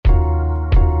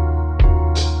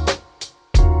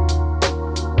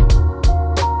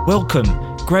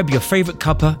Welcome. Grab your favourite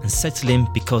cuppa and settle in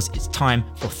because it's time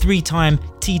for 3-Time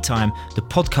Tea Time, the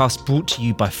podcast brought to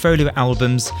you by Folio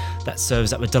Albums that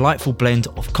serves up a delightful blend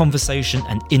of conversation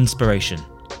and inspiration.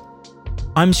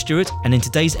 I'm Stuart, and in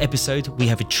today's episode we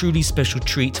have a truly special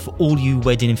treat for all you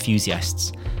wedding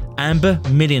enthusiasts. Amber,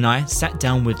 Millie and I sat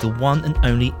down with the one and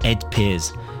only Ed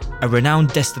Pears, a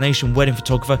renowned destination wedding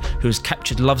photographer who has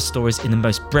captured love stories in the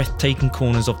most breathtaking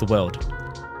corners of the world.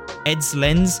 Ed's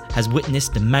lens has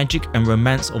witnessed the magic and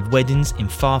romance of weddings in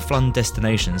far-flung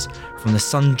destinations, from the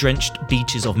sun-drenched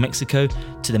beaches of Mexico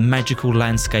to the magical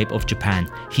landscape of Japan.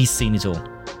 He's seen it all.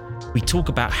 We talk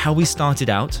about how he started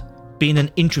out, being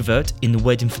an introvert in the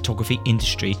wedding photography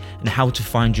industry, and how to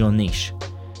find your niche.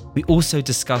 We also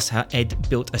discuss how Ed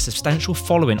built a substantial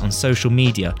following on social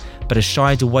media, but has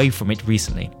shied away from it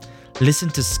recently. Listen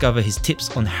to discover his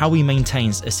tips on how he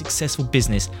maintains a successful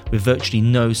business with virtually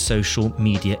no social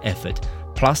media effort,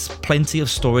 plus plenty of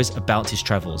stories about his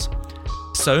travels.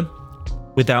 So,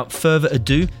 without further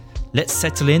ado, let's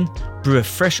settle in, brew a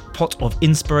fresh pot of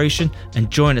inspiration, and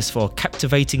join us for a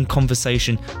captivating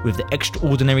conversation with the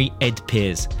extraordinary Ed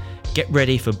Pears. Get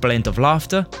ready for a blend of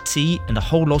laughter, tea, and a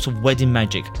whole lot of wedding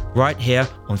magic right here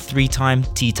on 3-Time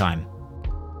Tea Time.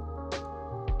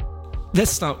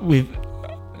 Let's start with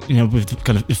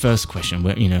kind of the first question,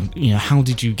 where how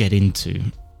did you get into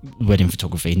wedding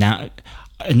photography? Now,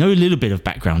 I know a little bit of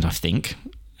background, I think,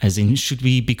 as in, should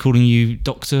we be calling you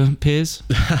Dr. Pears?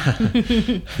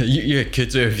 You could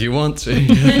do if you want to.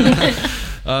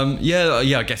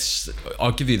 I guess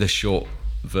I'll give you the short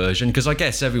version, because I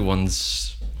guess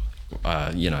everyone's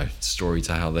story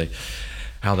to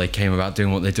how they came about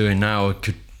doing what they're doing now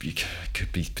could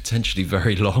be potentially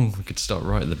very long. We could start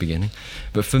right at the beginning,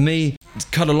 but for me, to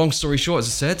cut a long story short, as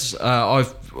I said,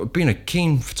 I've been a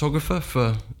keen photographer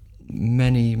for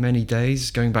many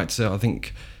days, going back to, I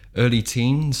think, early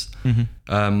teens.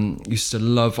 Used to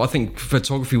love, I think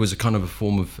photography was a kind of a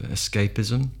form of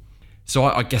escapism. So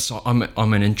I guess I'm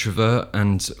an introvert,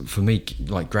 and for me,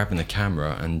 like grabbing the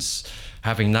camera and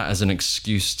having that as an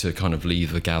excuse to kind of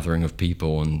leave a gathering of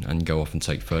people and go off and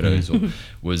take photos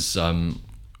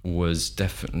was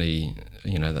definitely,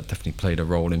 that definitely played a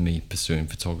role in me pursuing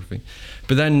photography.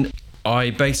 But then I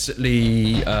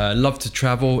basically loved to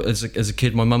travel as a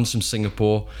kid. My mum's from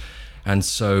Singapore, and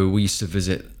so we used to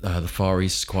visit the Far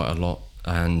East quite a lot,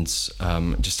 and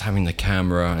just having the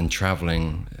camera and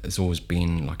traveling has always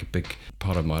been like a big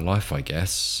part of my life, I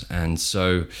guess. And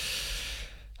so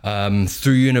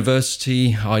through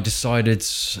university, I decided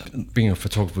being a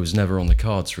photographer was never on the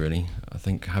cards, really. I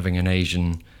think having an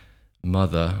Asian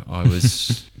mother, I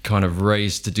was kind of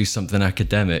raised to do something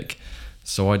academic,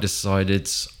 so I decided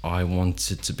I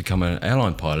wanted to become an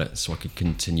airline pilot so I could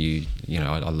continue.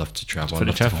 I love to travel. I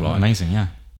love to fly. Amazing,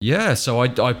 yeah. So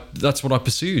I that's what I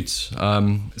pursued.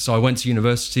 So I went to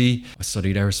university. I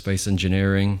studied aerospace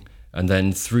engineering, and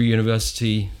then through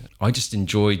university, I just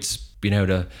enjoyed being able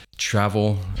to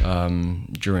travel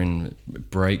during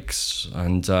breaks,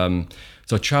 and so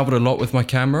I traveled a lot with my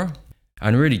camera,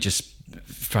 and really just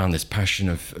found this passion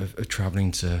of traveling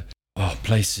to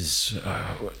places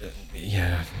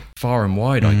far and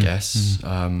wide, I guess,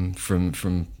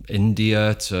 from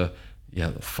India to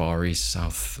the Far East,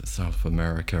 South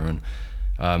America,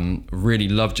 and really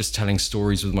loved just telling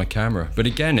stories with my camera. But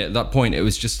again, at that point, it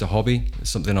was just a hobby,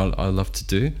 something I love to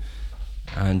do,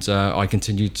 and I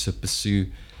continued to pursue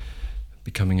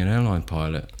becoming an airline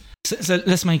pilot. So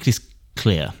let's make this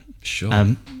clear. Sure.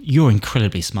 You're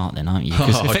incredibly smart then, aren't you?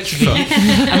 Because effectively,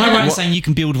 am I right in saying you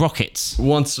can build rockets?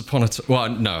 Once upon a time, well,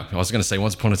 no, I was going to say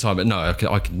once upon a time, but no, I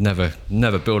could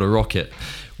never build a rocket.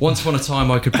 Once upon a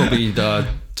time, I could probably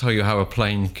tell you how a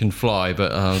plane can fly, but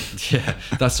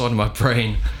that side of my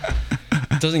brain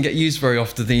doesn't get used very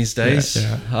often these days.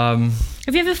 Yeah.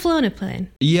 Have you ever flown a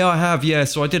plane? Yeah, I have. Yeah,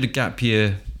 so I did a gap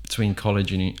year between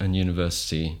college and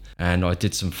university, and I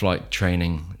did some flight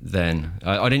training then.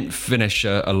 I didn't finish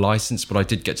a license, but I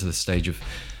did get to the stage of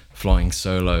flying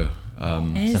solo.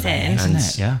 Is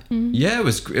it? Yeah. Yeah, it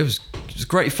was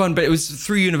great fun, but it was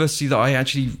through university that I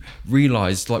actually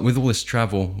realised, like with all this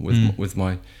travel with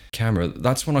my camera,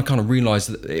 that's when I kind of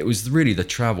realised that it was really the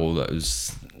travel that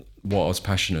was what I was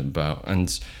passionate about,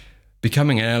 and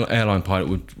becoming an airline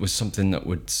pilot was something that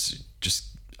would just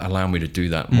allow me to do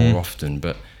that more often.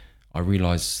 But I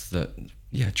realised that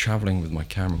traveling with my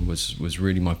camera was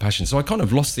really my passion. So I kind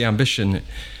of lost the ambition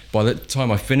by the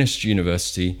time I finished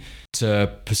university.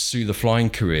 to pursue the flying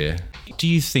career. Do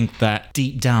you think that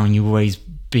deep down you've always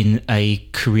been a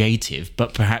creative,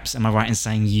 but perhaps, am I right in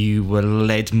saying you were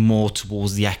led more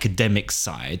towards the academic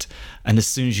side, and as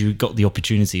soon as you got the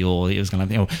opportunity, or it was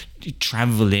kind of,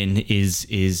 traveling is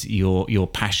your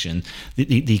passion,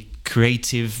 the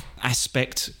creative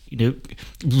aspect,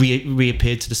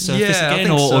 reappeared to the surface again,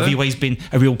 or have you always been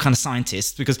a real kind of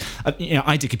scientist? Because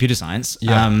I did computer science.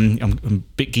 I'm a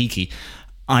bit geeky.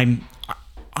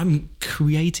 I'm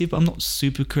creative, but I'm not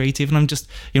super creative, and I'm just,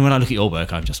 when I look at your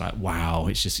work, I'm just like, wow,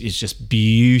 it's just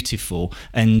beautiful,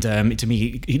 and to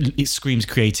me, it screams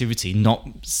creativity, not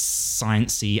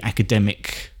sciencey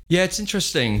academic. Yeah, it's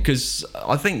interesting because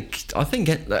I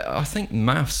think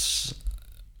maths,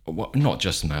 well, not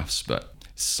just maths, but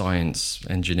science,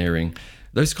 engineering,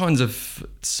 those kinds of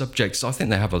subjects, I think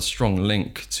they have a strong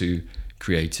link to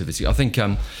creativity. I think.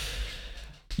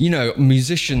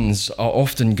 Musicians are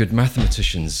often good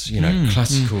mathematicians.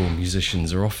 Classical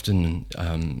musicians are often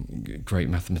great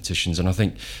mathematicians. And I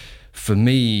think for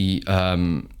me,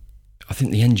 I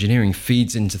think the engineering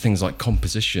feeds into things like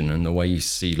composition and the way you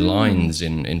see lines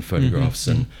in photographs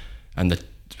and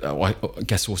I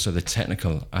guess also the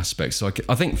technical aspects. So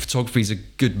I think photography is a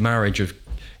good marriage of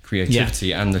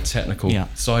creativity and the technical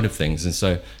side of things. And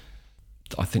so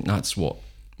I think that's what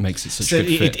makes it such a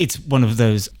good fit. It's one of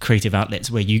those creative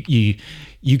outlets where you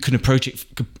can approach it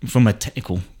from a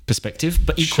technical perspective,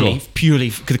 but equally purely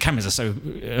because the cameras are so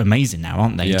amazing now,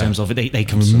 aren't they? In terms of they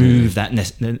can remove that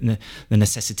the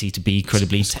necessity to be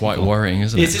incredibly technical. Quite worrying,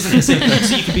 isn't it? Isn't it?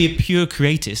 So you could be a pure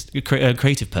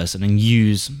creative person and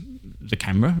use the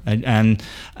camera and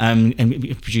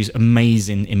produce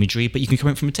amazing imagery, but you can come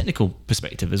in from a technical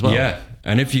perspective as well. Yeah,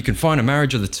 and if you can find a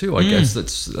marriage of the two, I guess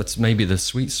that's maybe the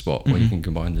sweet spot where you can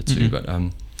combine the two. But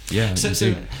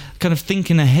so kind of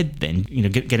thinking ahead, then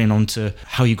getting on to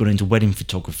how you got into wedding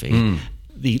photography.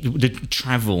 The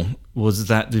travel, was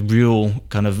that the real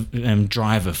kind of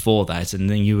driver for that, and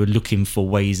then you were looking for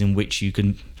ways in which you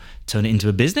can turn it into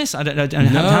a business? I don't know.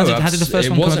 How did the first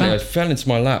one come about? It fell into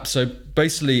my lap. So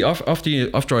basically,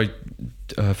 after I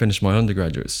finished my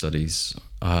undergraduate studies,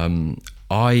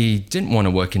 I didn't want to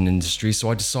work in industry,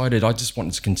 so I decided I just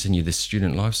wanted to continue this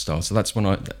student lifestyle. So that's when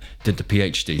I did the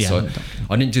PhD. Yeah, so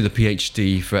I didn't do the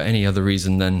PhD for any other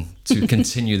reason than to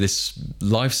continue this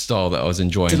lifestyle that I was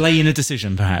enjoying. Delaying a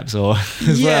decision, perhaps, or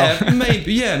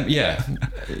maybe, yeah.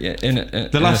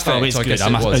 The lifestyle is good.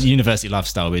 A university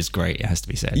lifestyle is great. It has to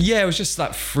be said. Yeah, it was just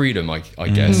that freedom, I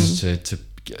guess, to.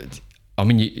 I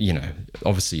mean,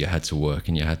 obviously you had to work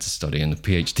and you had to study, and the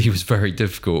PhD was very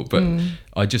difficult, but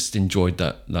I just enjoyed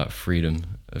that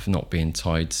freedom of not being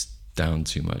tied down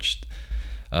too much.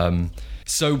 But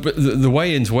the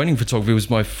way into wedding photography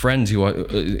was my friend he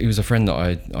was a friend that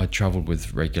I traveled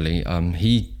with regularly.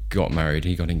 He got married,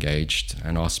 he got engaged,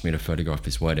 and asked me to photograph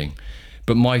his wedding.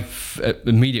 But my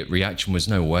immediate reaction was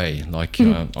no way. Like,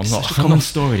 I'm not. A common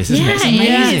story, this isn't it? It's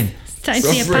amazing. Yeah. Starting to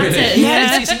see a pattern.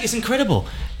 Yeah, it's incredible.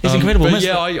 It's incredible. But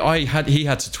he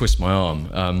had to twist my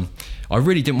arm. I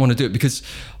really didn't want to do it because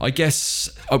I guess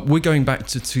we're going back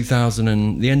to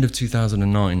the end of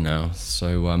 2009 now.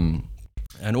 So,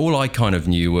 and all I kind of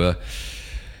knew were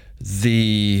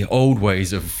the old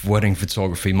ways of wedding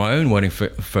photography, my own wedding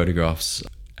photographs,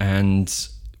 and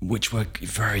which were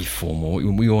very formal.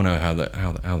 We all know how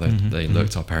they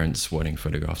looked, our parents' wedding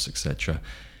photographs, etc.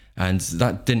 And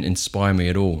that didn't inspire me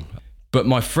at all. But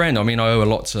my friend, I owe a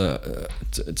lot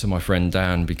to my friend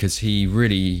Dan, because he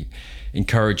really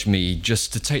encouraged me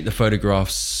just to take the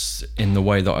photographs in the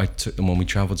way that I took them when we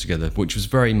traveled together, which was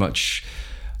very much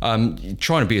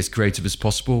trying to be as creative as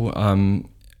possible,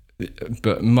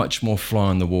 but much more fly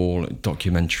on the wall,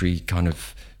 documentary kind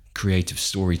of creative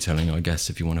storytelling, I guess,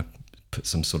 if you want to put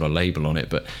some sort of label on it.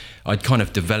 But I'd kind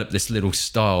of developed this little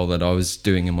style that I was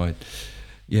doing in my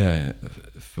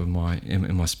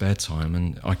spare time,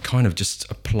 and I kind of just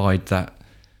applied that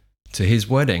to his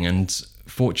wedding, and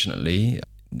fortunately,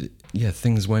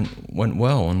 things went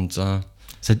well. And so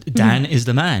Dan is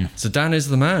the man. So Dan is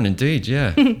the man, indeed.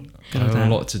 Yeah, I owe a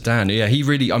lot to Dan. Yeah, he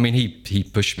really. He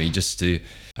pushed me just to,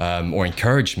 or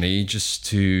encouraged me just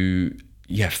to,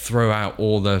 throw out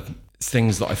all the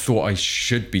things that I thought I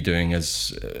should be doing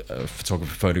as a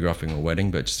photographer photographing a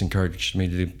wedding, but just encouraged me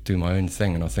to do my own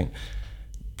thing. And I think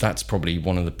that's probably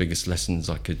one of the biggest lessons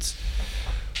I could,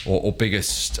 or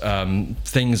biggest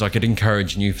things I could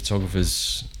encourage new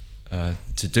photographers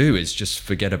to do, is just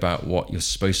forget about what you're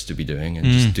supposed to be doing and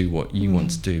just do what you want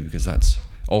to do, because that's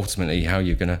ultimately how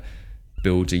you're going to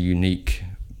build a unique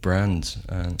brand.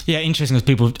 Interesting,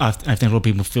 because I think a lot of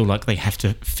people feel like they have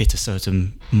to fit a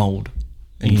certain mold.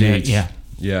 Indeed.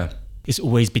 Yeah. it's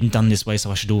always been done this way, so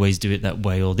I should always do it that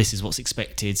way, or this is what's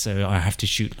expected, so I have to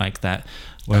shoot like that.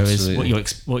 Whereas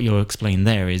what you're explaining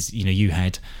there is, you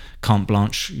had carte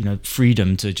blanche,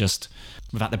 freedom to just,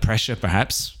 without the pressure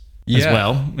perhaps as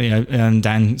well, and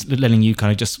letting you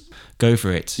kind of just go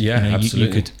for it. Yeah, absolutely.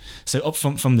 You could, so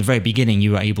from the very beginning,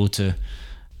 you were able to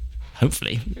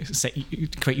hopefully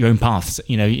create your own paths.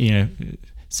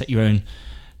 Set your own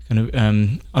kind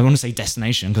of I want to say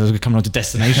destination, because we're coming on to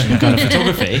destination kind of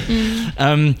photography.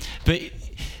 But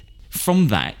from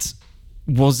that,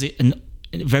 was it a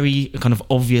very kind of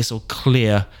obvious or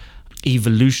clear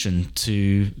evolution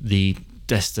to the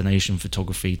destination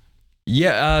photography?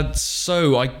 Yeah,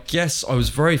 so I guess I was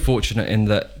very fortunate in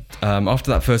that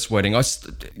after that first wedding, it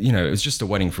was just a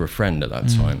wedding for a friend at that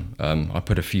time. I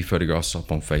put a few photographs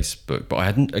up on Facebook, but I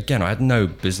had no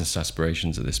business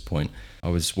aspirations at this point. I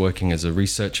was working as a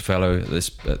research fellow at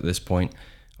this point.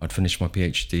 I'd finished my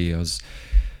PhD. I was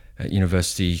at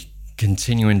university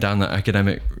continuing down that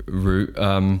academic route.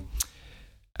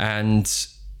 And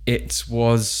it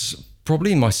was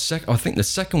probably I think the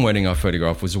second wedding I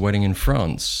photographed was a wedding in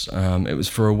France. It was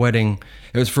for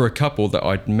a couple that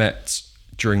I'd met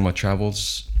during my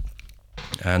travels,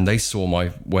 and they saw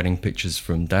my wedding pictures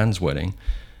from Dan's wedding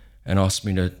and asked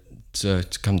me to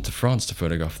come to France to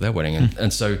photograph their wedding.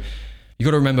 And so you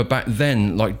got to remember, back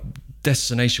then, like,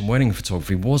 destination wedding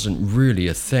photography wasn't really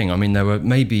a thing. I mean, there were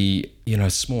maybe, a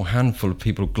small handful of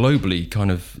people globally kind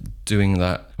of doing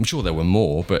that. I'm sure there were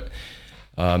more, but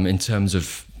in terms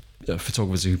of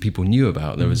photographers who people knew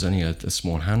about, there was only a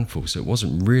small handful, so it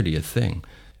wasn't really a thing.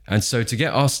 And so to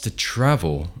get asked to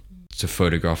travel to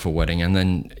photograph a wedding, and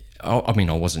then I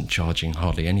wasn't charging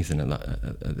hardly anything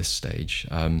at this stage,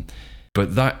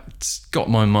 but that got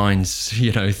my mind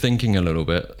thinking a little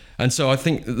bit. And so I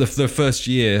think the first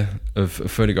year of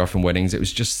photographing weddings, it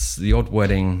was just the odd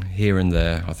wedding here and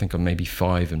there. I think I'm maybe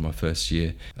 5 in my first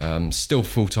year. Still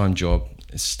full-time job.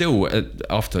 Still,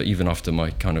 even after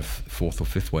my kind of 4th or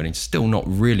 5th wedding, still not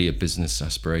really a business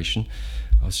aspiration.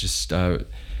 I was just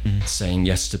saying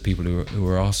yes to people who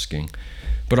were asking.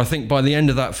 But I think by the end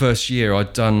of that first year,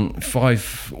 I'd done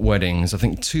 5 weddings. I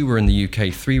think 2 were in the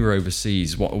UK, 3 were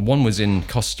overseas. One was in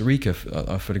Costa Rica.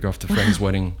 I photographed a friend's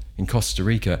wedding in Costa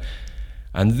Rica.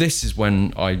 And this is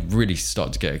when I really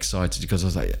started to get excited, because I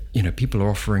was like, people are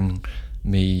offering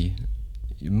me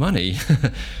money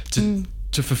to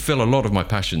fulfill a lot of my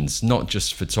passions, not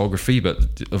just photography,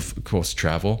 but of course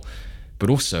travel, but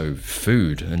also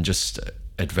food and just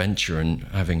adventure and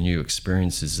having new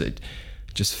experiences. It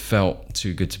just felt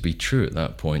too good to be true at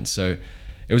that point. So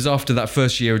it was after that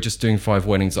first year of just doing 5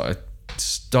 weddings that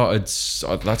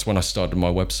that's when I started my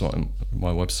website,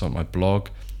 my blog,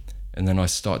 and then I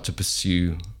started to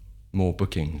pursue more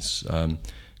bookings.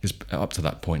 Because up to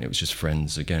that point, it was just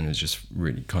friends. Again, it was just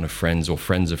really kind of friends or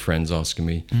friends of friends asking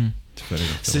me to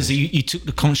photograph. So you took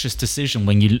the conscious decision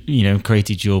when you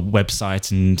created your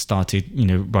website and started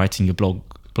writing your blog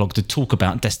to talk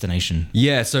about destination.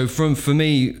 Yeah. So for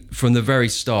me, from the very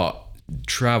start,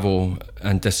 travel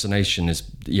and destination has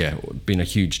been a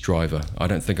huge driver. I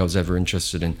don't think I was ever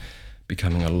interested in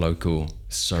becoming a local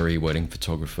Surrey wedding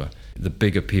photographer. The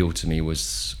big appeal to me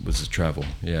was the travel.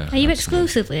 Yeah. Are you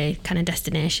exclusively kind of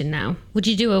destination now? Would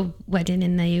you do a wedding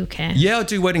in the UK? Yeah, I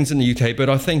do weddings in the UK, but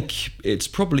I think it's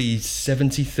probably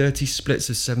 70-30 splits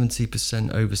of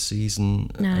 70% overseas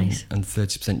and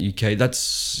 30% UK.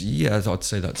 I'd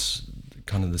say that's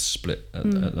kind of the split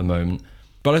at the moment.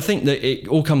 But I think that it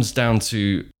all comes down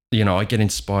to, I get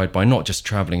inspired by not just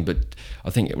traveling, but I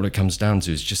think what it comes down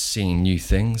to is just seeing new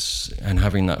things and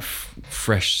having that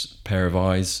fresh pair of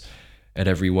eyes at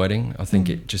every wedding. I think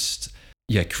it just,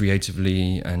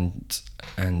 creatively and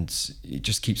it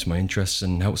just keeps my interest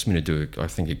and helps me to do, I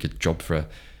think, a good job for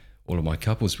all of my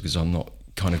couples, because I'm not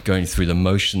kind of going through the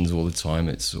motions all the time.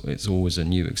 It's always a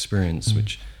new experience,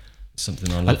 which is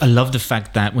something I love. I love the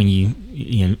fact that when you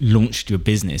launched your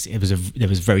business, there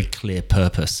was very clear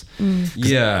purpose.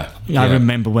 I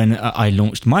remember when I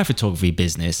launched my photography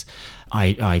business,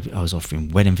 I was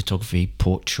offering wedding photography,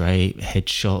 portrait,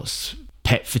 headshots,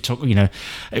 pet photography.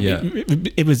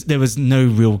 There was no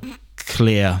real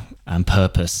clear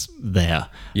purpose there.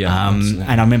 And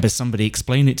I remember somebody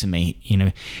explained it to me.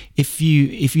 If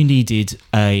you needed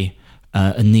a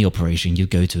knee operation,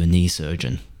 you'd go to a knee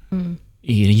surgeon.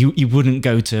 You wouldn't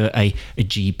go to a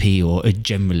GP or a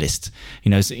generalist.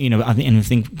 I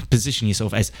think position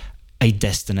yourself as a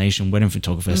destination wedding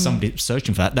photographer. Somebody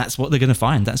searching for that, that's what they're going to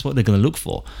find. That's what they're going to look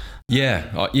for.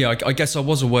 I guess I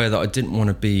was aware that I didn't want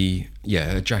to be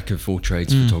a jack of all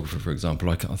trades photographer, for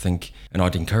example. I think, and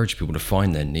I'd encourage people to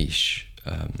find their niche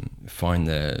find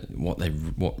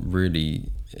what really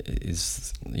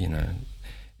is, you know,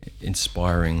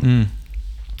 inspiring.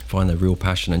 Find their real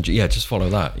passion, and just follow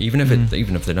that. Even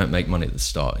if they don't make money at the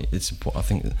start, it's important. I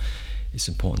think it's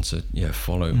important to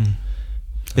follow.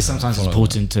 It's sometimes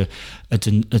important to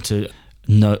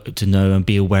know and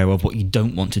be aware of what you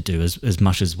don't want to do as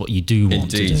much as what you do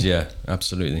want to do. Indeed, yeah,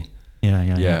 absolutely.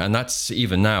 Yeah. And that's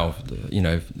even now, you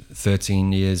know,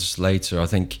 13 years later, I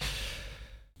think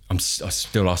I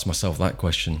still ask myself that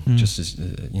question. Just as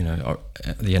you know,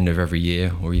 at the end of every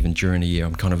year or even during a year,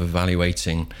 I'm kind of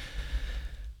evaluating.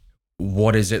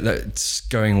 What is it that's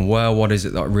going well? What is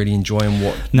it that I really enjoy, and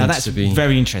what now needs that's to be?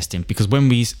 Very interesting, because when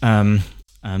we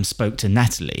spoke to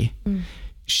Natalie,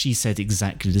 she said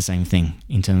exactly the same thing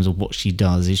in terms of what she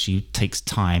does. Is she takes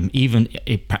time, even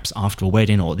perhaps after a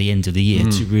wedding or at the end of the year,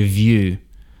 to review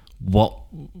what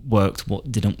worked,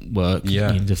 what didn't work.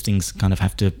 Yeah, you know, the things kind of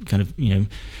have to the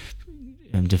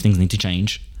things need to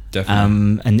change.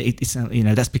 Definitely, and it's, you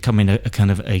know, that's becoming a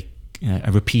kind of a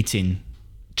repeating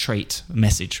trait,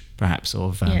 message perhaps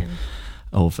of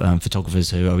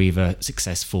photographers who are either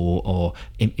successful or,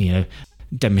 you know,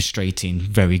 demonstrating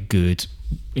very good,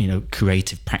 you know,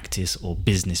 creative practice or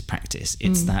business practice.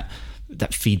 It's that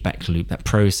feedback loop, that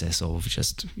process of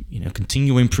just, you know,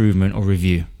 continual improvement or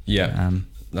review.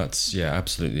 That's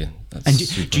absolutely. That's and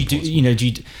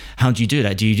how do you do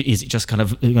that? Is it just kind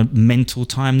of mental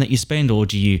time that you spend, or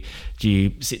do you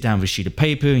sit down with a sheet of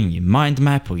paper and you mind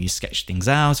map, or you sketch things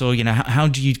out, or, you know, how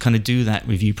do you kind of do that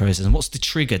review process, and what's the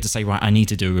trigger to say, right, I need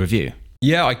to do a review?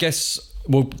 Yeah, I guess,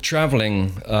 well,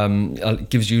 traveling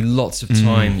gives you lots of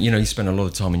time. You know, you spend a lot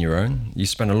of time on your own. You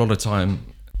spend a lot of time,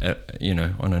 you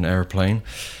know, on an airplane.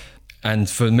 And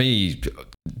for me,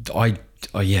 I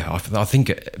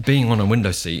think being on a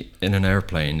window seat in an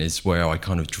airplane is where I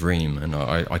kind of dream. And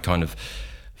I kind of,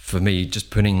 for me,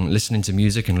 just listening to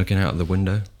music and looking out of the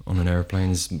window on an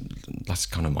airplane that's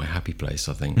kind of my happy place,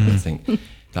 I think. I think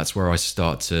that's where I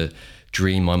start to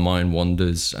dream. My mind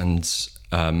wanders, and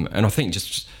I think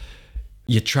just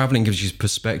traveling gives you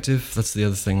perspective. That's the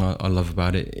other thing I love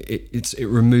about it. It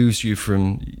removes you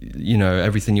from, you know,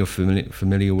 everything you're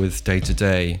familiar with day to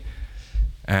day,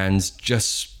 and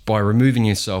just by removing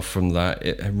yourself from that,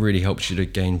 it really helps you to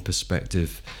gain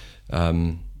perspective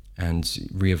and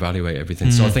reevaluate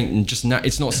everything. So I think just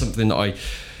it's not something that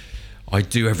I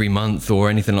do every month or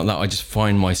anything like that. I just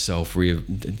find myself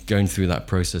going through that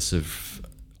process of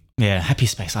happy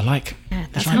space. I like. Yeah,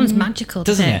 that sounds magical,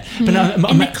 doesn't it? But no,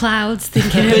 in the clouds,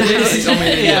 thinking about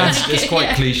it. It's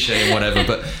quite cliche and whatever,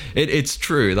 but it's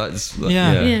true. That's But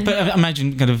I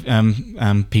imagine kind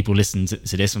of people listen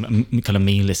to this, and kind of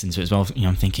me listen to it as well. You know,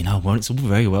 I'm thinking, oh well, it's all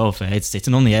very well for Ed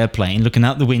sitting on the airplane, looking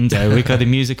out the window, we've got the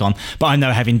music on. But I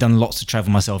know, having done lots of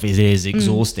travel myself, it is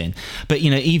exhausting. But, you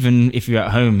know, even if you're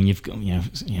at home and you've got you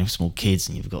know small kids,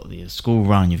 and you've got the school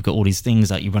run, you've got all these things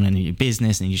that you're running in your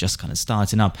business, and you're just kind of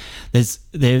starting up.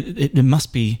 There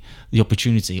must be the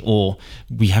opportunity, or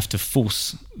we have to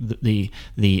force the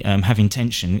have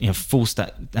intention, you know, force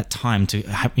that time to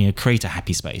create a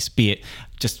happy space, be it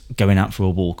just going out for a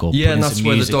walk or and that's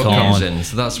where the dog comes in.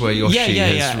 So that's where Yoshi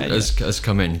has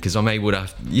come in, because I'm able to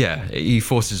he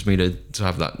forces me to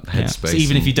have that headspace. So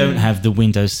even if you don't have the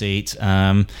window seat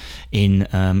in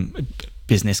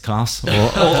business class or no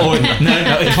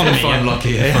economy, if I'm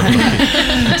lucky.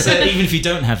 So even if you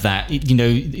don't have that, you know,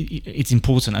 it's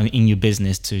important in your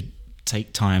business to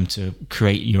take time to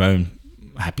create your own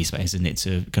happy space, and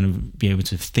to kind of be able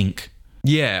to think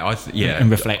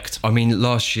and reflect. I mean,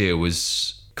 last year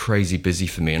was crazy busy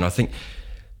for me, and I think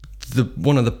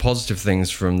one of the positive things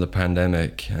from the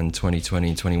pandemic and 2020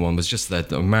 and 21 was just that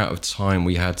the amount of time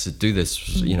we had to do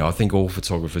this. You know, I think all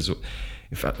photographers,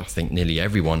 in fact, I think nearly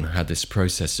everyone had this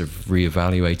process of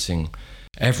reevaluating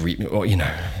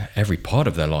every part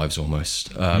of their lives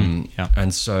almost.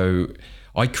 And so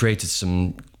I created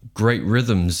some great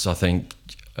rhythms, I think,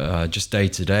 just day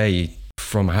to day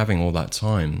from having all that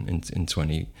time in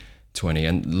 2020.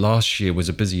 And last year was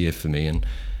a busy year for me, and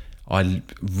I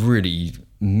really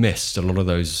missed a lot of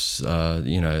those,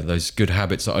 those good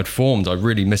habits that I'd formed. I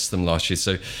really missed them last year.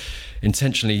 So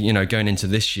intentionally, you know, going into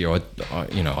this year,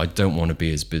 I don't want to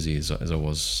be as busy as I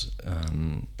was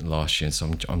last year.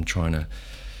 So I'm trying to.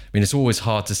 I mean, it's always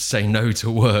hard to say no to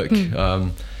work.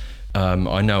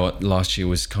 I know last year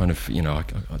was kind of, you know,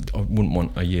 I wouldn't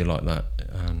want a year like that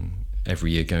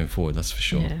every year going forward. That's for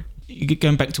sure. Yeah.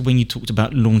 Going back to when you talked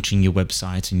about launching your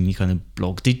website and your kind of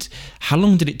blog, how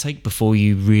long did it take before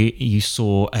you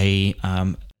saw a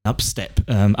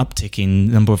uptick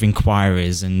in number of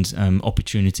inquiries and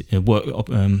opportunities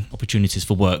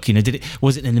for work?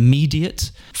 Was it an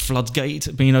immediate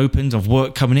floodgate being opened of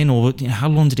work coming in, or how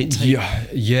long did it take?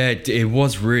 Yeah, it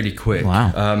was really quick.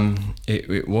 Wow.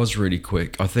 It was really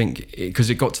quick. I think because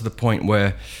it got to the point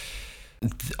where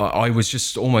I was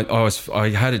just I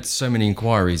had so many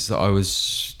inquiries that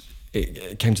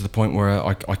it came to the point where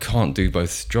I can't do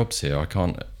both jobs here. I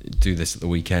can't do this at the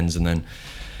weekends and then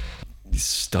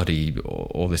study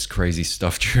all this crazy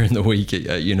stuff during the week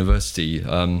at university.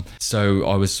 So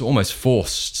I was almost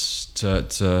forced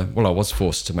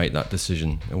to make that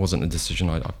decision. It wasn't a decision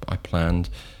I planned.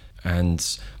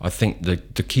 And I think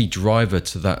the key driver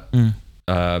to that,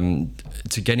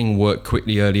 to getting work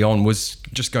quickly early on, was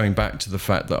just going back to the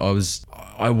fact that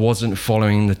I wasn't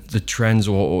following the trends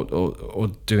or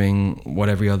doing what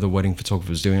every other wedding photographer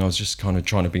was doing. I was just kind of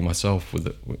trying to be myself with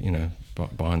it,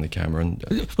 behind the camera.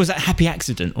 And was that a happy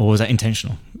accident or was that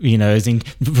intentional? As in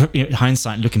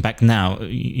hindsight, looking back now,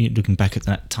 looking back at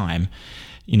that time,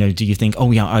 do you think,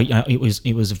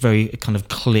 it was a very kind of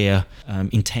clear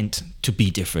intent to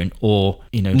be different, or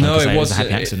no, it was a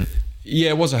happy accident?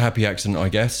 It was a happy accident, I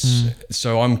guess.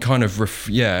 So I'm kind of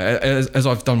as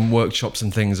I've done workshops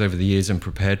and things over the years and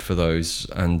prepared for those,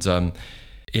 and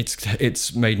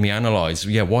it's made me analyze.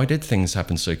 Why did things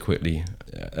happen so quickly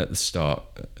at the start?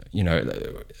 At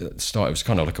the start it was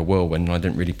kind of like a whirlwind, and I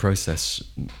didn't really process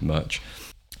much.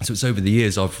 So it's over the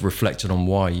years I've reflected on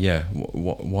why.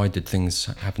 Why did things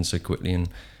happen so quickly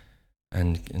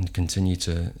and continue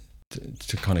to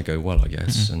kind of go well, I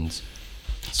guess. And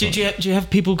so, do you have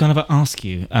people kind of ask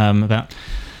you about?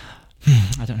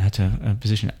 I don't know how to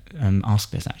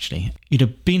ask this actually.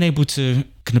 Being able to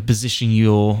kind of position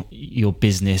your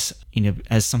business,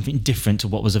 as something different to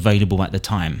what was available at the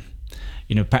time.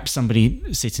 Perhaps somebody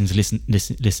sitting to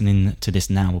listening to this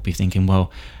now will be thinking,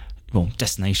 well,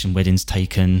 destination weddings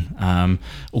taken,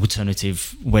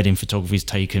 alternative wedding photography is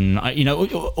taken.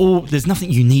 There's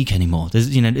nothing unique anymore.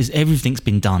 There's everything's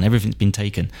been done, everything's been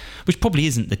taken, which probably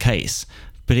isn't the case.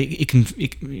 But it can.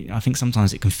 I think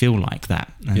sometimes it can feel like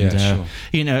that. And, sure.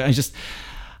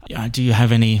 Do you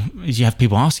have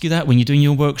people ask you that when you're doing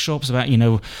your workshops about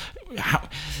how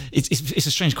it's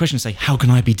a strange question to say, how can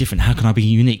I be different? How can I be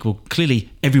unique? Well, clearly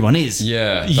everyone is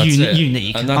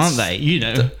unique, aren't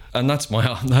they? And that's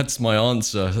my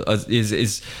answer.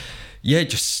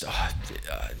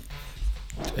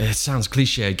 It sounds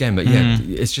cliche again, but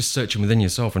it's just searching within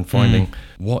yourself and finding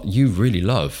what you really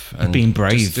love and being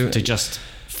brave to just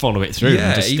follow it through.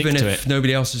 And just stick even to if it.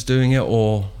 Nobody else is doing it,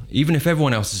 or even if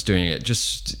everyone else is doing it,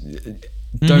 just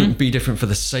don't be different for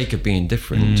the sake of being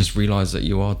different. Just realize that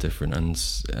you are different,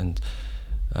 and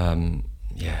I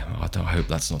hope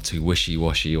that's not too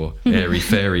wishy-washy or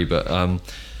airy-fairy, but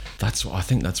that's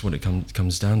what it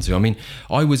comes down to. I mean,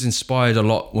 I was inspired a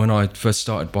lot when I first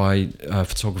started by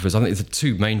photographers. I think the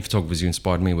two main photographers who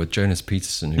inspired me were Jonas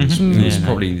Peterson, who was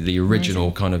probably the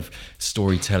original kind of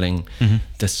storytelling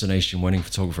destination wedding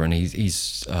photographer, and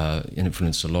he's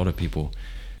influenced a lot of people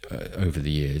over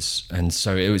the years. And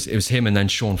so it was him, and then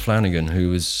Sean Flanagan, who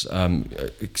was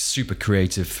super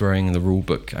creative, throwing the rule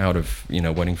book out of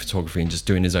wedding photography and just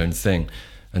doing his own thing.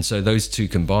 And so those two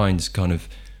combined kind of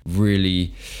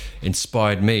really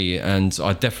inspired me, and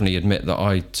I definitely admit that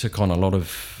I took on a lot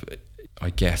of,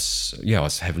 I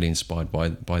was heavily inspired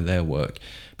by their work.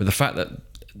 But the fact that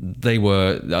they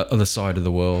were the other side of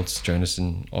the world, Jonas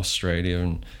in Australia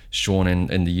and Sean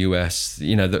in the US,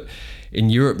 that in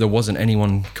Europe there wasn't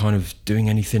anyone kind of doing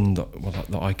anything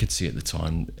that I could see at the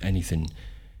time, anything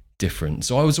different.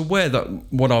 So I was aware that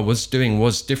what I was doing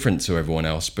was different to everyone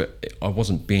else, but I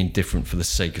wasn't being different for the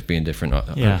sake of being different. I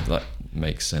hope that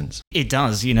makes sense. It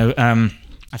does. I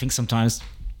think sometimes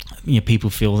people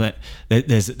feel that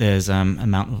there's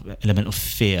element of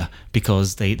fear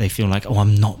because they feel like,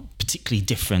 I'm not particularly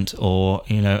different, or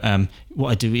what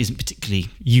I do isn't particularly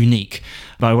unique.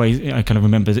 By the way, I kind of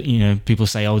remember that people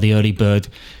say, the early bird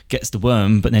gets the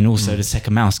worm, but then also the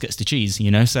second mouse gets the cheese.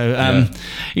 So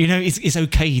it's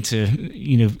okay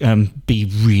to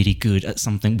be really good at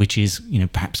something which is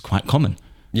perhaps quite common.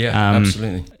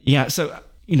 Absolutely. So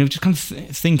just kind of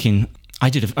thinking, I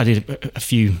did a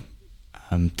few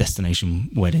destination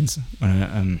weddings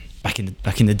back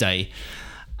in the day,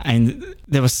 and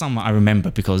there were some I remember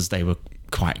because they were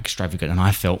quite extravagant, and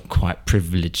I felt quite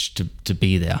privileged to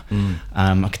be there.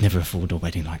 I could never afford a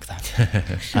wedding like that.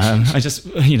 I just,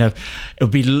 it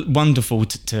would be wonderful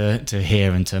to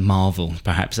hear and to marvel,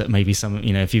 perhaps, that maybe some,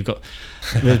 if you've got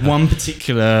one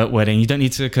particular wedding, you don't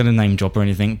need to kind of name drop or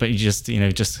anything, but you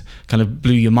just kind of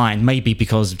blew your mind, maybe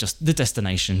because of just the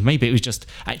destination. Maybe it was just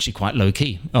actually quite low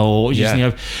key, or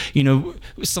just,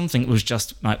 something was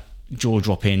just like jaw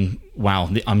dropping. Wow,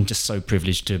 I'm just so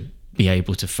privileged to be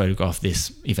able to photograph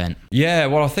this event. Yeah,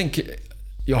 well, I think,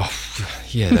 there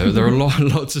are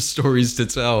lots of stories to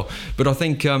tell, but I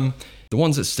think the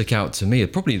ones that stick out to me are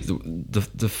probably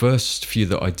the first few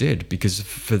that I did, because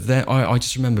for that, I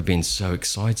just remember being so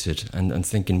excited and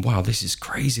thinking, wow, this is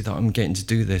crazy that I'm getting to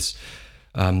do this,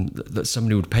 that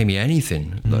somebody would pay me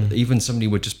anything, that even somebody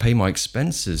would just pay my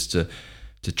expenses to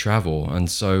travel.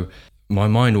 And so my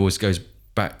mind always goes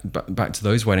back to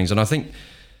those weddings, and I think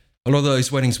a lot of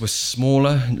those weddings were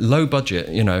smaller, low budget,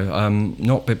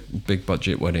 not big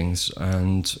budget weddings.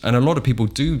 And a lot of people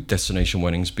do destination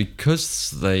weddings because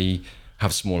they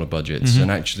have smaller budgets. And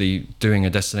actually doing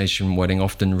a destination wedding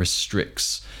often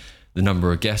restricts the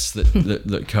number of guests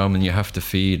that come, and you have to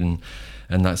feed and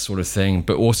that sort of thing.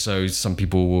 But also some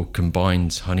people will combine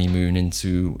honeymoon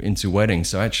into weddings.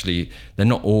 So actually they're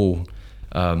not all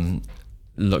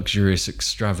luxurious,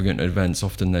 extravagant events.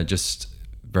 Often they're just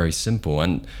very simple.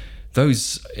 And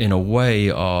those, in a way,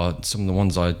 are some of the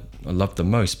ones I love the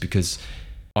most, because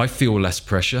I feel less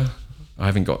pressure. I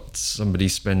haven't got somebody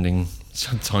spending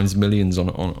sometimes millions on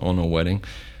a wedding.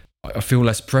 I feel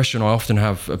less pressure, and I often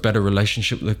have a better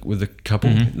relationship with the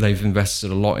couple. They've invested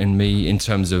a lot in me in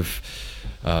terms of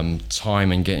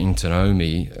time and getting to know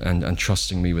me and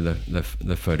trusting me with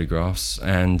the photographs.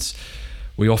 And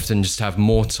we often just have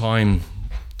more time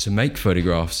to make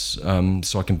photographs,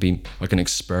 so I can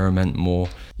experiment more.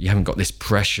 You haven't got this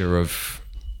pressure of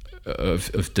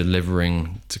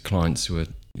delivering to clients who are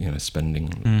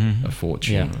spending a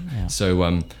fortune. Yeah.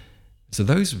 So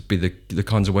those would be the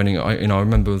kinds of wedding. I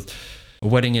remember a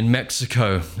wedding in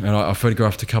Mexico, and I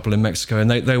photographed a couple in Mexico,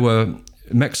 and they were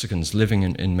Mexicans living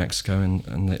in Mexico,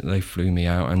 and they flew me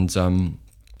out, and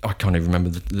I can't even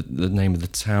remember the name of the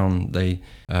town they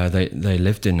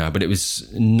lived in now, but it was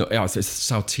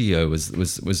Saltillo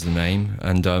was the name.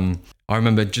 And I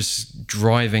remember just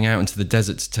driving out into the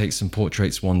desert to take some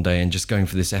portraits one day, and just going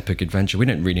for this epic adventure. We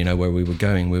didn't really know where we were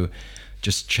going. We were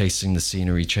just chasing the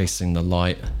scenery, chasing the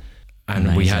light, and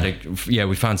amazing.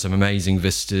 We found some amazing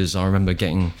vistas. I remember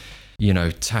getting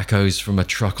tacos from a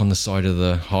truck on the side of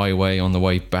the highway on the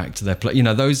way back to their place.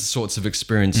 Those sorts of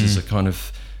experiences are kind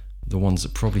of the ones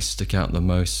that probably stick out the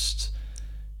most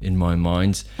in my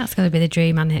mind. That's got to be the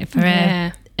dream, isn't it, for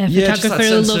a photographer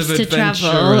who loves to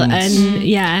travel.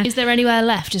 And is there anywhere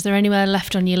left? Is there anywhere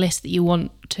left on your list that you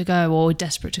want to go or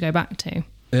desperate to go back to?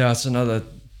 Yeah, that's another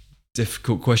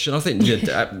difficult question. I think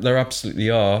there absolutely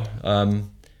are. I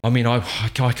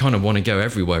kind of want to go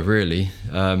everywhere, really.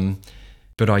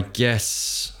 But I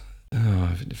guess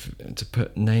to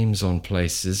put names on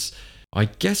places, I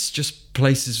guess just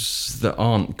places that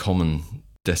aren't common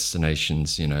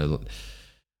destinations.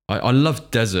 I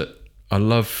love desert. I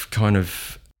love kind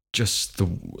of just the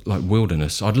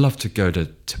wilderness. I'd love to go to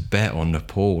Tibet or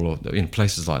Nepal or in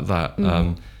places like that.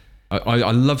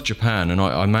 I love Japan, and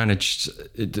I managed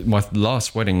my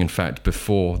last wedding, in fact,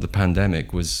 before the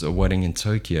pandemic, was a wedding in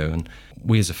Tokyo, and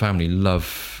we as a family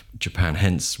love Japan.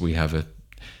 Hence, we have a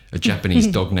Japanese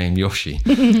dog named Yoshi.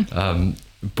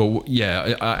 But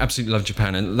yeah, I absolutely love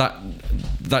Japan, and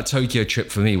that Tokyo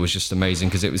trip for me was just amazing,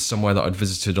 because it was somewhere that I'd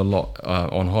visited a lot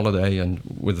on holiday and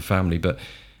with the family. But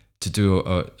to do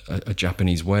a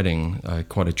Japanese wedding,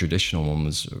 quite a traditional one,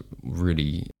 was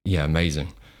really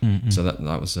amazing. So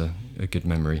that was a good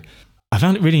memory. I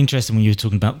found it really interesting when you were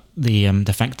talking about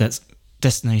the fact that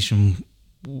destination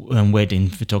wedding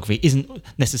photography isn't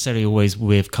necessarily always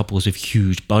with couples with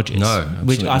huge budgets. No,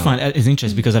 which I find is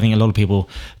interesting, because I think a lot of people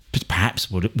perhaps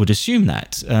would assume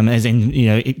that, as in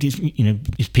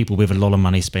if people with a lot of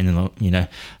money spending a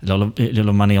lot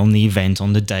of money on the event,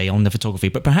 on the day, on the photography,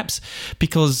 but perhaps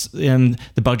because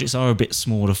the budgets are a bit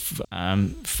smaller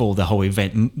for the whole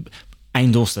event,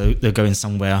 and also they're going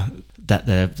somewhere that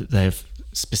they've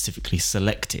specifically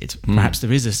selected. Perhaps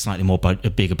there is a slightly a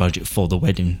bigger budget for the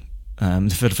wedding,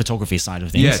 for the photography side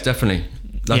of things. Yeah, definitely.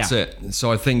 That's it.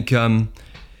 So I think, the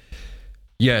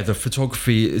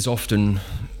photography is often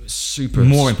super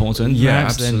more important. Yeah,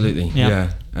 absolutely.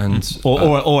 And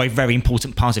or a very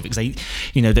important part of it, because they,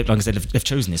 like I said, they've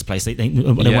chosen this place. They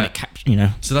want to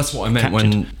capture. So that's what I meant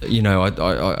captured. When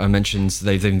I mentioned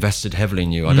they've invested heavily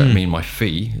in you. I don't mean my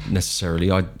fee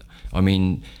necessarily. I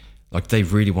mean Like they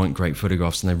really want great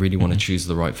photographs and they really want to choose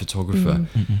the right photographer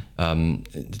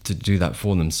to do that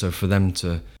for them. So for them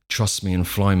to trust me and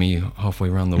fly me halfway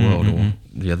around the world or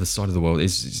the other side of the world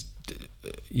is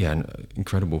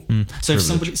incredible. So if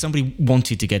somebody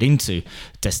wanted to get into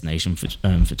destination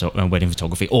wedding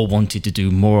photography or wanted to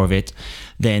do more of it,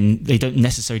 then they don't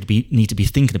necessarily need to be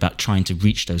thinking about trying to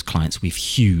reach those clients with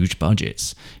huge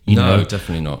budgets. No,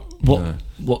 definitely not.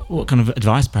 What kind of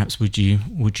advice perhaps would you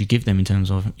give them in terms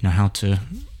of how to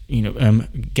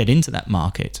get into that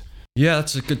market? Yeah,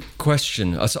 that's a good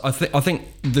question. I think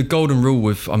the golden rule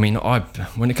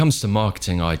when it comes to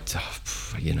marketing, I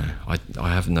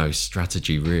have no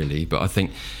strategy really, but I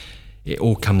think it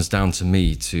all comes down to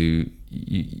me to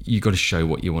you got to show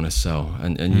what you want to sell,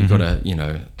 and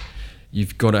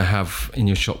you've got to have in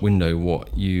your shop window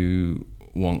what you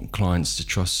want clients to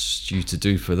trust you to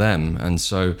do for them. And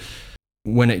so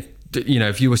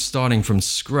if you were starting from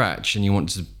scratch and you want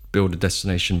to build a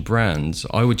destination brand,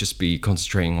 I would just be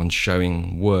concentrating on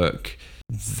showing work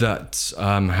that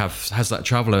has that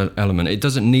travel element. It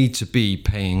doesn't need to be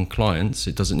paying clients.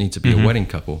 It doesn't need to be a wedding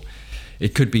couple.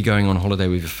 It could be going on holiday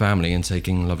with your family and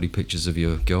taking lovely pictures of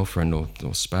your girlfriend or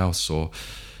spouse or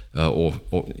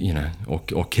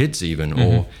kids even,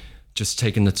 or just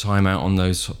taking the time out on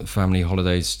those family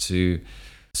holidays to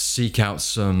seek out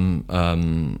some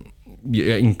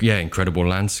incredible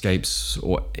landscapes,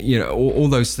 or all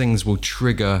those things will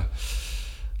trigger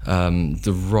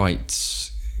the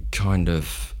right kind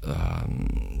of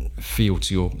feel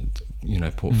to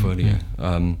your portfolio.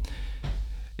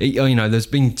 There's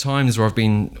been times where I've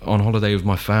been on holiday with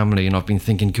my family and I've been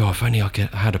thinking, God, if only I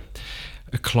had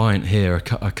a client here,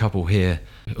 a couple here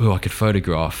who I could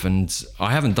photograph. And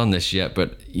I haven't done this yet,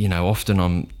 but often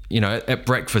I'm at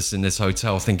breakfast in this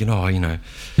hotel thinking,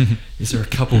 is there a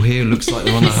couple here who looks like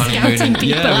they're on the honeymoon? And,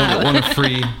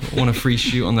 want a free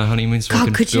shoot on their honeymoon so I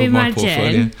can build my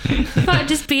portfolio. If I'd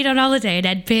just been on holiday and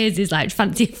Ed Pears is like,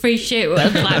 fancy a free shoot. I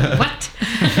was like, what?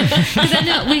 Because I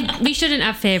know we shouldn't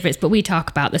have favourites, but we talk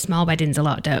about the small weddings a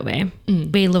lot, don't we?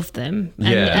 We love them.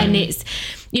 And it's,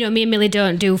 me and Millie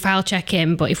don't do file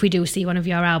checking, but if we do see one of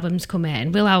your albums come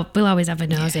in, we'll always have a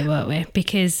nosy, won't we?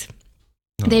 Because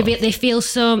they feel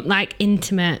so like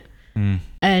intimate,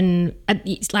 and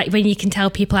it's like when you can tell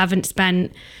people haven't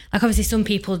spent, like obviously some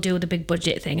people do the big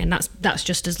budget thing, and that's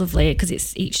just as lovely because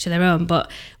it's each to their own. But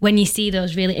when you see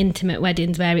those really intimate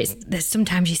weddings where there's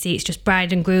sometimes you see it's just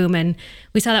bride and groom, and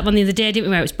we saw that one the other day, didn't we?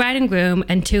 Where it was bride and groom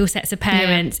and two sets of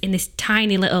parents in this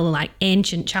tiny little like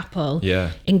ancient chapel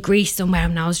in Greece somewhere,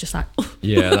 and I was just like, oh.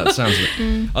 Yeah, that sounds.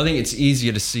 I think it's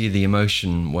easier to see the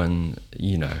emotion when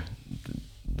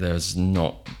there's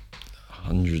not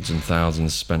hundreds and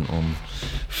thousands spent on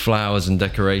flowers and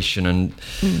decoration and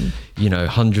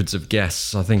hundreds of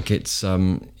guests. I think it's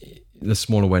the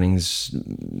smaller weddings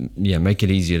make it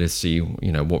easier to see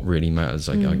what really matters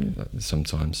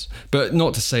sometimes. But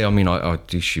not to say, I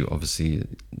do shoot obviously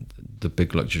the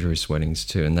big luxurious weddings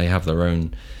too, and they have their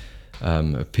own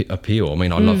appeal.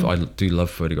 I do love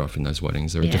photographing those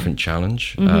weddings. They're a different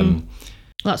challenge.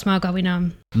 Lots more going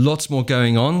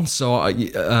on. So I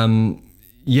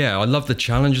love the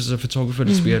challenges of photographer,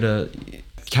 just to be able to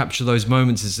capture those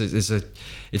moments.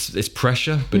 It's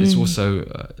pressure, but it's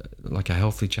also like a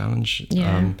healthy challenge.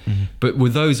 But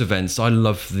with those events, I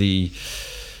love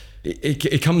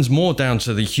it comes more down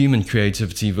to the human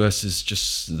creativity versus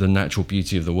just the natural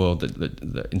beauty of the world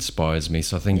that inspires me.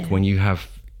 So I think when you have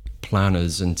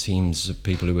planners and teams of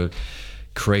people who are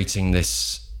creating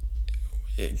this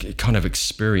kind of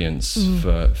experience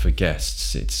for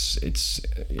guests, it's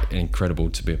incredible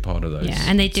to be a part of those.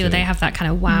 And they have that kind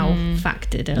of wow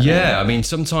factor, don't they?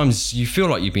 Sometimes you feel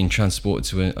like you've been transported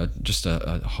to just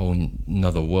a whole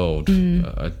nother world,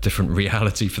 a different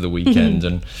reality for the weekend.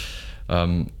 And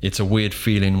it's a weird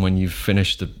feeling when you've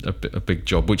finished a big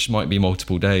job, which might be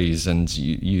multiple days, and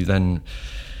you then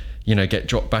get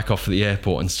dropped back off at the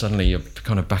airport and suddenly you're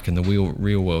kind of back in the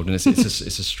real world, and it's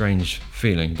a strange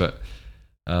feeling. But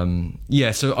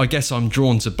so I guess I'm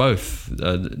drawn to both.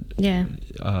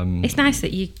 It's nice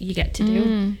that you get to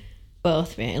do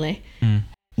both, really.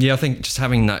 I think just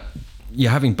having that,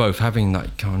 having both, having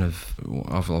that kind of,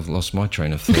 I've lost my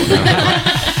train of thought now.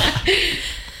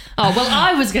 Oh, well,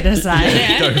 I was going to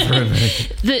say. Go for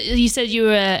it. You said you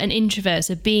were an introvert,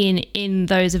 so being in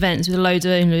those events with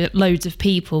loads of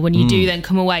people, when you do then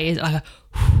come away, is like a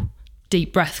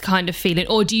deep breath kind of feeling?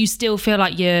 Or do you still feel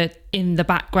like you're in the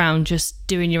background just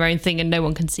doing your own thing and no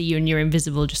one can see you and you're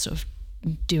invisible, just sort of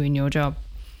doing your job?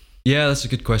 Yeah, that's a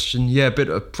good question.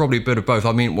 Probably a bit of both.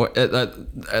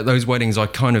 At those weddings, I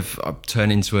turn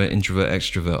into an introvert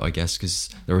extrovert, I guess, because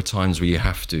there are times where you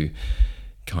have to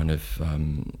kind of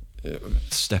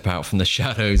step out from the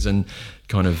shadows and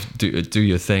kind of do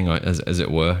your thing, as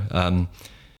it were.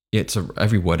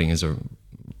 Every wedding is a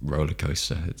roller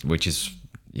coaster, which is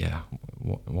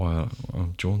why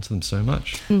I'm drawn to them so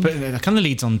much. But that kind of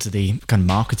leads on to the kind of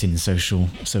marketing and social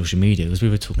media, because we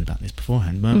were talking about this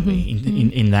beforehand, weren't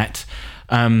we? In that,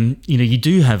 you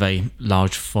do have a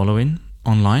large following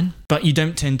online, but you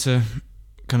don't tend to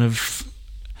kind of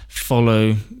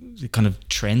follow the kind of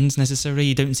trends necessarily.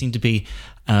 You don't seem to be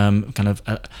kind of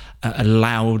a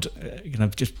loud, kind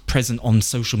of just present on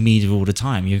social media all the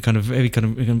time. You're kind of very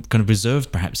kind of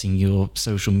reserved, perhaps, in your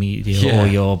social media or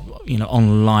your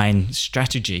online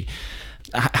strategy.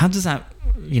 How does that,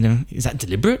 is that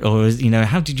deliberate, or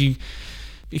how did you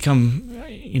become,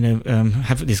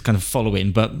 have this kind of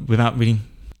following, but without really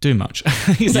doing much?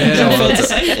 Is that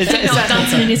not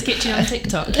dancing in his kitchen on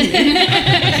TikTok?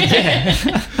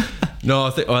 No,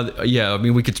 I think, I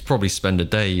mean, we could probably spend a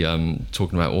day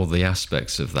talking about all the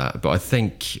aspects of that. But I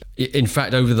think, in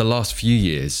fact, over the last few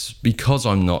years, because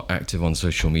I'm not active on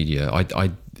social media,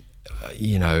 I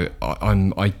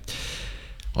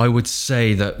would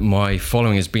say that my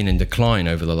following has been in decline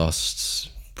over the last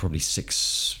probably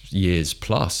 6 years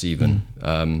plus, even,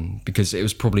 because it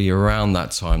was probably around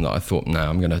that time that I thought, no,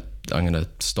 I'm gonna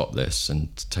stop this and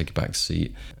take a back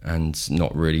seat and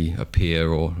not really appear,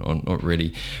 or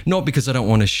not because I don't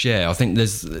want to share. I think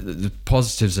there's the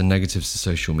positives and negatives to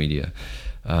social media.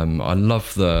 I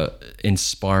love the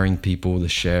inspiring people, the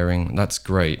sharing, that's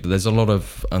great, but there's a lot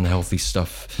of unhealthy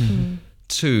stuff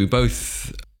too,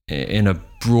 both in a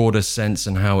broader sense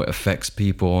and how it affects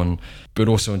people, but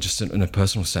also just in a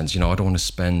personal sense. I don't want to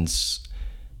spend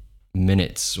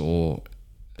minutes or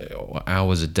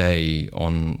hours a day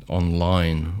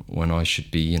online when I should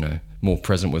be, more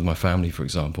present with my family, for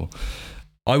example.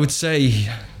 I would say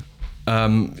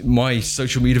my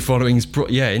social media following is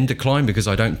in decline because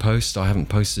I don't post. I haven't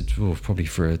posted probably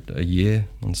for a year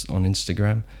on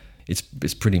Instagram.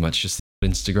 It's pretty much just the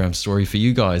Instagram story for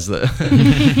you guys that,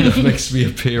 that makes me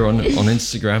appear on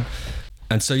Instagram.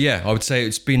 And so I would say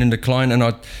it's been in decline, and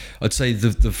I'd say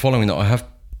the following that I have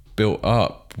built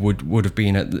up would have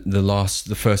been at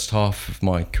the first half of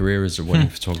my career as a wedding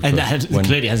photographer. And that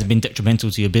clearly hasn't been detrimental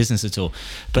to your business at all.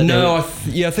 But no, I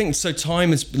think so.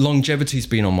 Longevity's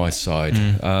been on my side,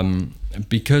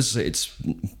 because it's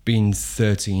been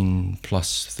 13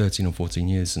 or 14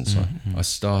 years since I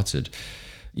started.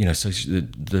 So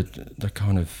the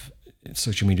kind of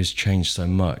social media's changed so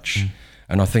much,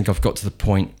 and I think I've got to the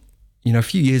point. A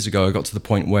few years ago, I got to the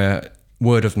point where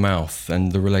word of mouth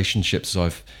and the relationships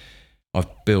I've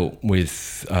built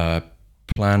with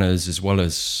planners as well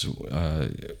as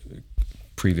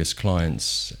previous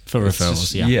clients for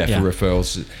referrals, for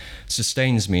referrals,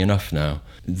 sustains me enough now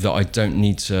that I don't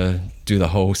need to do the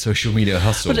whole social media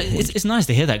hustle. But it's nice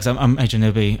to hear that, because I imagine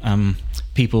there'll be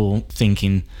people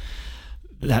thinking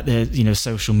that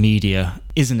social media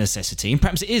is a necessity, and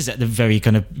perhaps it is at the very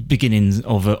kind of beginnings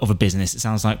of a business. It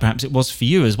sounds like perhaps it was for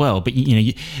you as well. But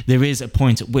there is a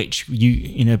point at which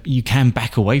you can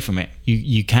back away from it.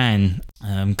 You can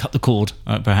cut the cord,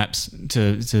 perhaps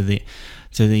to the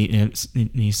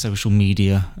social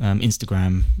media,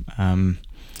 Instagram. I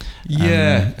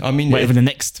mean, whatever the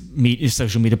next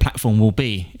social media platform will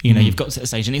be, you've got to set a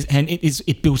stage, and it's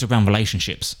built around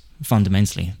relationships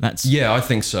fundamentally. I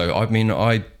think so. I mean,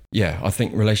 I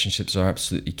think relationships are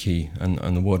absolutely key, and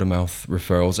the word of mouth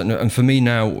referrals, and for me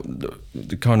now,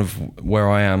 the kind of where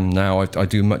I am now, I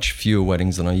do much fewer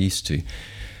weddings than I used to,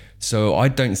 so I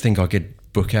don't think I could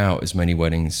book out as many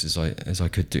weddings as I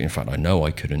could do. In fact, I know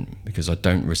I couldn't, because I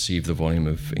don't receive the volume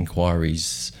of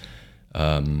inquiries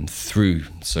through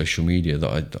social media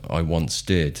that I once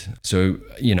did. So,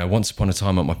 once upon a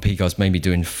time at my peak, I was maybe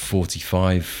doing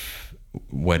 45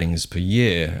 weddings per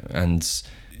year, and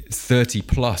 30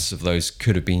 plus of those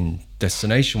could have been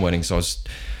destination weddings. So I was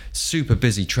super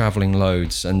busy traveling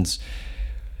loads, and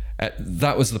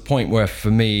that was the point where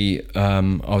for me, I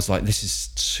was like, this is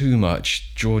too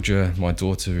much. Georgia, my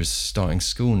daughter, is starting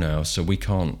school now, so we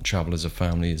can't travel as a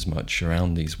family as much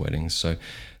around these weddings. So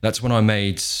that's when I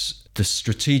made the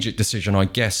strategic decision, I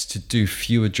guess, to do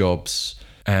fewer jobs.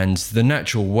 And the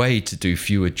natural way to do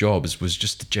fewer jobs was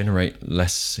just to generate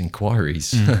less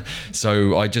inquiries.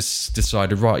 So I just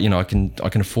decided, right, I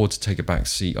can afford to take a back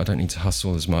seat. I don't need to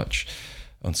hustle as much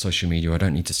on social media. I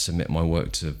don't need to submit my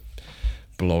work to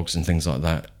blogs and things like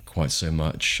that quite so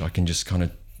much. I can just kind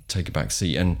of take a back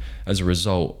seat. And as a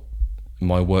result,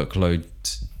 my workload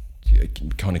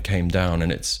kind of came down,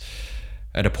 and it's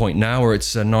at a point now where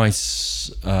it's a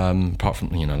nice, apart from,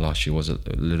 last year was a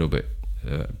little bit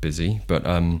busy, but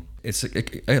it's at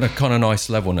a kind of nice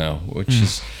level now,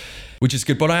 which is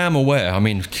good. But I am aware. I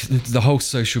mean, the whole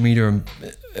social media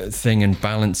thing and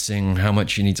balancing how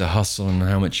much you need to hustle and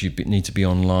how much you need to be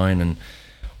online and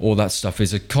all that stuff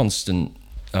is a constant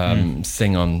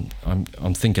thing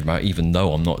I'm thinking about, even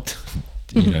though I'm not,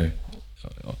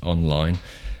 online.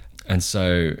 And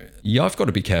so, yeah, I've got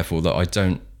to be careful that I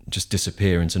don't just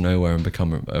disappear into nowhere and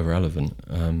become irrelevant.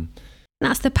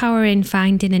 That's the power in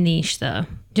finding a niche, though.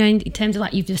 In terms of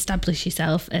like you've established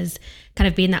yourself as kind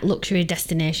of being that luxury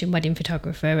destination wedding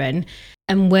photographer,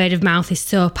 and word of mouth is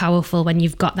so powerful when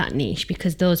you've got that niche,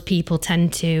 because those people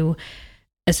tend to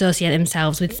associate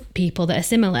themselves with people that are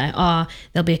similar, or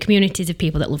there'll be communities of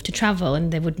people that love to travel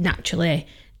and they would naturally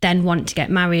then want to get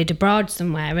married abroad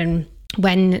somewhere. And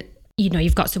when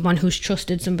you've got someone who's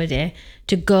trusted somebody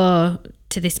to go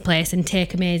to this place and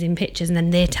take amazing pictures, and then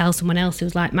they tell someone else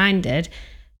who's like-minded,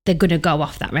 they're going to go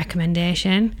off that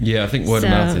recommendation. Yeah, I think word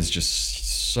of mouth is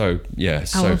just so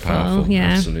powerful.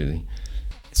 Yeah. Absolutely.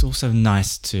 It's also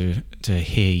nice to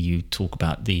hear you talk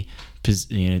about the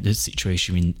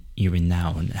situation you're in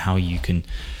now and how you can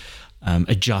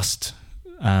adjust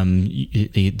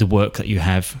the work that you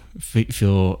have for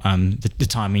the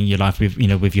time in your life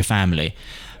with your family.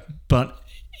 But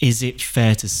is it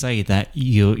fair to say that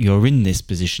you're in this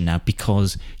position now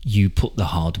because you put the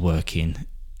hard work in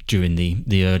during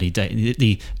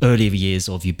the earlier years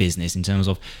of your business? In terms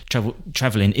of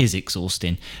traveling is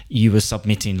exhausting. You were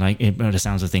submitting, like, by the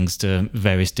sounds of things, to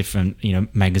various different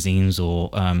magazines or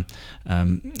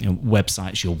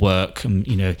websites, your work, and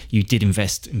you did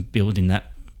invest in building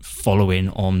that following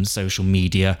on social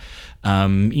media,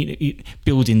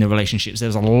 building the relationships. There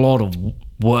was a lot of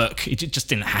work. It just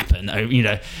didn't happen.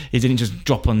 It didn't just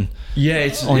drop on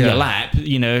your lap.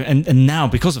 And now,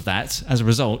 because of that, as a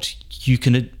result, you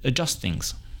can adjust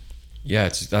things. Yeah,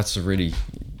 that's a really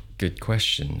good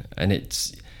question, and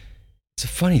it's a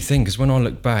funny thing, because when I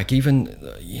look back, even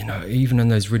in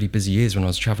those really busy years when I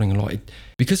was traveling a lot,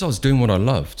 because I was doing what I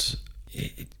loved,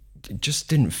 it just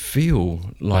didn't feel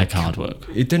like hard work.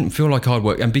 It didn't feel like hard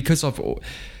work, and because I've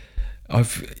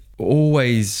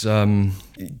always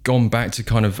gone back to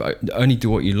kind of only do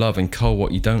what you love and cull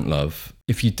what you don't love.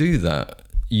 If you do that,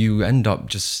 you end up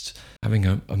just having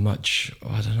a much,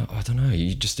 I don't know.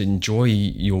 You just enjoy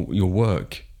your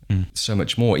work so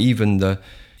much more. Even the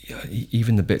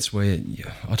bits where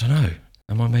I don't know.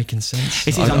 Am I making sense?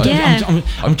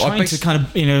 I'm trying to kind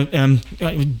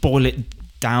of boil it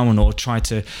down, or try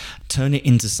to turn it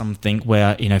into something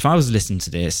where, if I was listening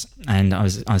to this and I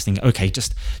was thinking, okay,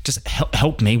 just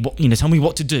help me, tell me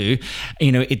what to do.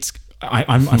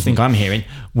 I think I'm hearing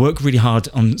work really hard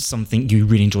on something you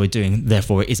really enjoy doing,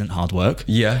 therefore it isn't hard work.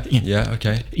 Yeah,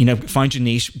 okay. Find your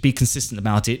niche, be consistent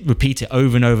about it, repeat it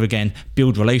over and over again,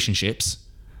 build relationships.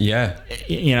 Yeah.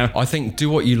 I think do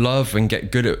what you love and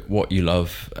get good at what you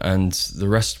love, and the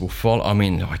rest will follow. I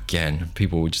mean, again,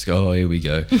 people will just go, oh, here we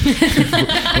go. when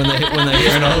they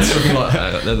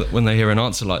hear an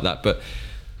answer like that. But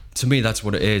to me, that's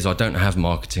what it is. I don't have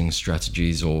marketing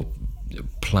strategies or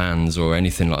plans or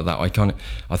anything like that.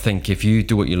 I think if you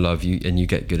do what you love and you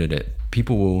get good at it,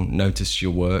 people will notice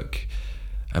your work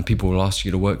and people will ask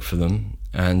you to work for them.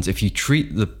 And if you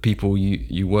treat the people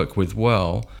you work with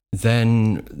well,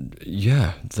 then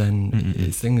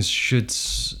things should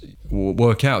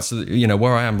work out. So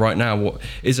where I am right now, what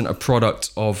isn't a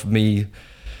product of me,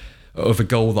 of a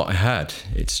goal that I had.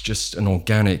 It's just an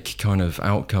organic kind of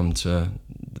outcome to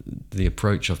the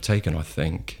approach I've taken, I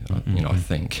think. I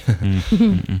think.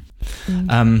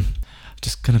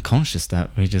 Just kind of conscious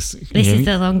that we just... This is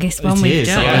the longest one we've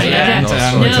done.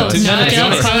 No,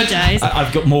 don't apologise.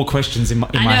 I've got more questions in my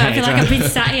head. I feel like I've been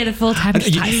sat here the full time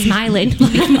just like smiling.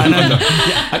 I know.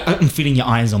 Yeah, I'm feeling your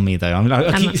eyes on me, though.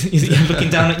 You're looking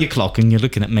down at your clock and you're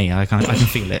looking at me. I can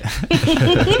feel it.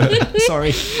 Sorry.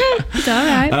 It's all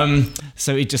right.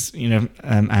 So it just,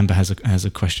 Amber has a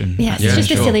question. Yes, it's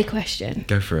just a silly question.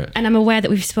 Go for it. And I'm aware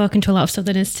that we've spoken to a lot of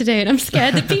Southerners today, and I'm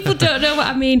scared that people don't know what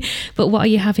I mean. But what are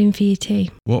you having for your tea?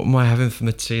 What am I having for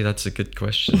my tea? That's a good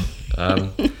question.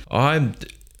 I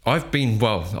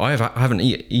haven't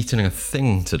eaten a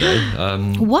thing today.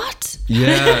 What?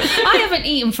 Yeah. I haven't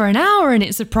eaten for an hour and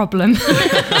it's a problem.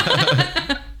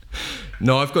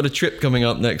 No, I've got a trip coming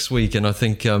up next week, and I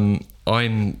think I'm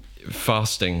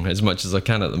fasting as much as I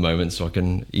can at the moment, so I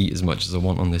can eat as much as I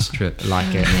want on this trip.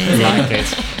 Like it.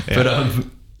 Yeah. But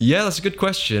that's a good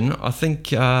question. I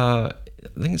think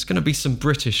it's going to be some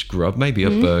British grub, maybe a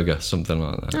burger, something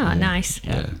like that. Oh, nice.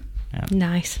 Yeah.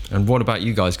 Nice. And what about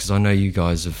you guys? Because I know you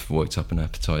guys have worked up an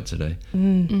appetite today.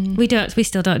 We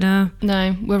still don't know.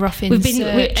 No, we're off in We've been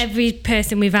search. every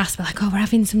person we've asked, we're like, oh, we're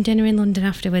having some dinner in London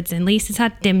afterwards, and Lisa's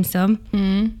had dim sum.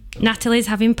 Natalie's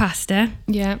having pasta.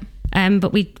 Yeah.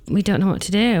 But we don't know what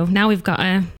to do. Now we've got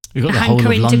a We've got the whole of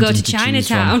hankering to go London to to choose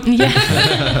Chinatown. from.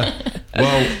 Yeah.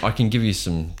 Well, I can give you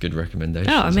some good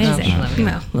recommendations. Oh, amazing. Oh,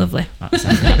 Well, lovely. That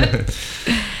sounds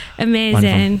good.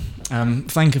 Amazing.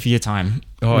 Thank you for your time.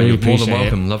 Oh, Really you're more than appreciate it.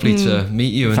 welcome. Lovely to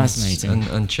meet you Fascinating.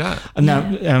 and chat. And now,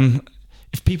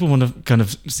 if people want to kind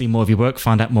of see more of your work,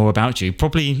 find out more about you,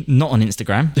 probably not on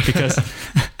Instagram because,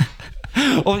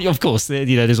 of course,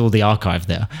 there's all the archive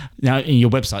there. Now, your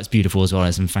website's beautiful as well.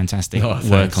 There's some fantastic work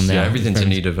Thanks. on there. Yeah, everything's in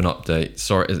Very- need of an update.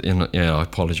 Sorry, I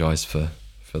apologise for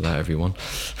that, everyone.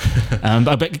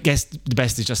 But I guess the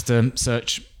best is just to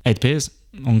search Ed Pears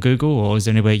on Google, or is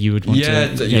there anywhere you would want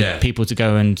people to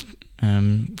go and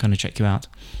kind of check you out?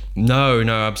 No,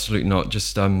 absolutely not.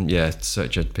 Just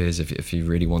search Ed Pears if you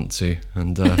really want to,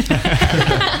 and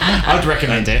I'd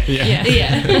recommend it.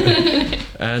 Yeah.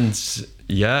 and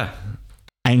yeah,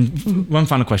 And one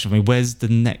final question for me: where's the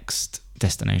next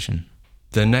destination?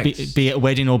 the next Be it a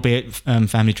wedding or be it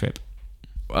family trip.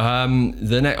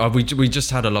 we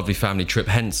just had a lovely family trip,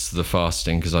 hence the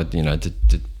fasting, because I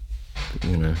did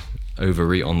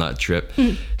overeat on that trip.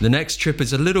 The next trip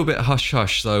is a little bit hush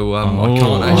hush, so I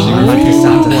can't actually.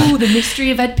 Oh, the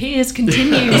mystery of Ed Pears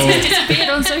continues. He's disappeared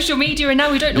on social media, and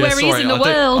now we don't know where he is in the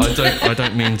world. I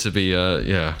don't mean to be.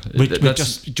 We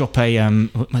just drop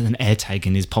an air tag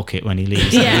in his pocket when he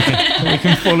leaves. Yeah. We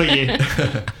can follow you.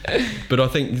 But I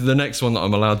think the next one that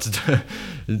I'm allowed to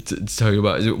tell you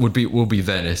about will be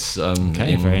Venice.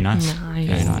 Okay, very nice. Nice.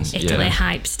 Very nice. Italy Yeah.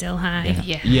 hype still high.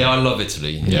 Yeah, I love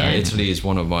Italy. Yeah, Yeah. Italy is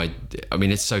one of my. I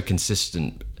mean, it's so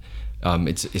consistent.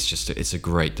 It's a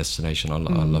great destination. I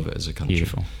love it as a country.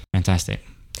 Beautiful. Fantastic.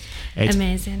 Ed,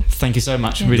 Amazing. thank you so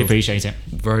much. Really appreciate it.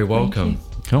 Very welcome.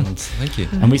 Cool. And thank you.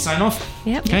 And we sign off.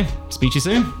 Yep. Okay. Speak to you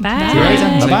soon. Bye. See you later.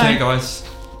 Take Bye-bye. care, guys.